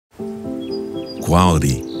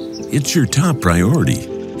quality. It's your top priority.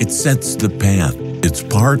 It sets the path. It's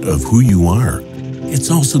part of who you are.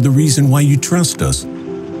 It's also the reason why you trust us.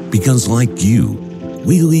 Because like you,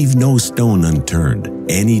 we leave no stone unturned,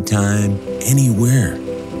 anytime, anywhere,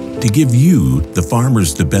 to give you, the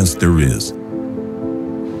farmers, the best there is.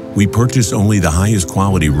 We purchase only the highest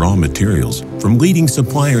quality raw materials from leading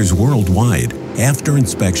suppliers worldwide after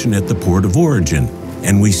inspection at the port of origin,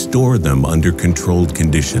 and we store them under controlled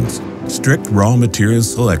conditions. Strict raw material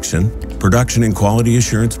selection, production and quality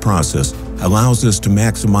assurance process allows us to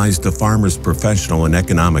maximize the farmer's professional and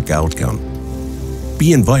economic outcome. Be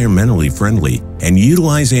environmentally friendly and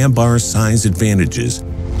utilize Ambar's size advantages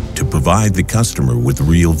to provide the customer with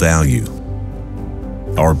real value.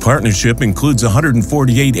 Our partnership includes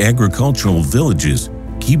 148 agricultural villages,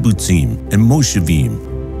 kibbutzim and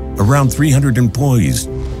moshevim, around 300 employees,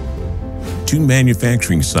 2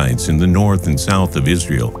 manufacturing sites in the north and south of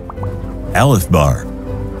Israel, Ambar,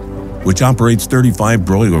 which operates 35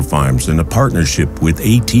 broiler farms, and a partnership with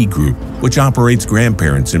AT Group, which operates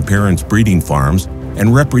grandparents and parents breeding farms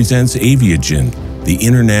and represents Aviagen, the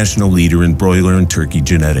international leader in broiler and turkey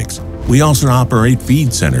genetics. We also operate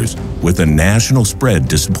feed centers with a national spread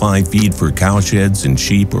to supply feed for cowsheds and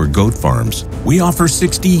sheep or goat farms. We offer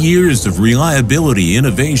 60 years of reliability,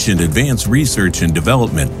 innovation, advanced research and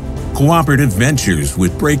development, cooperative ventures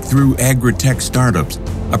with breakthrough agri-tech startups,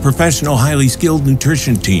 a professional, highly skilled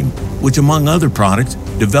nutrition team, which among other products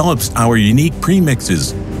develops our unique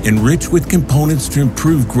premixes enriched with components to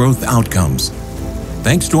improve growth outcomes.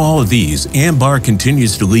 Thanks to all of these, Ambar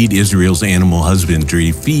continues to lead Israel's animal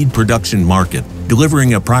husbandry feed production market,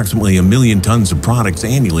 delivering approximately 1 million tons of products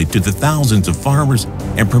annually to the thousands of farmers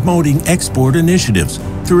and promoting export initiatives.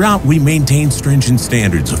 Throughout, we maintain stringent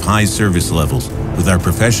standards of high service levels with our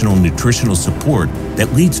professional nutritional support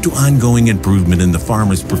that leads to ongoing improvement in the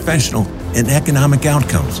farmer's professional and economic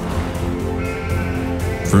outcomes.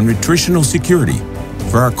 For nutritional security,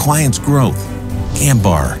 for our clients' growth,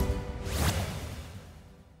 Ambar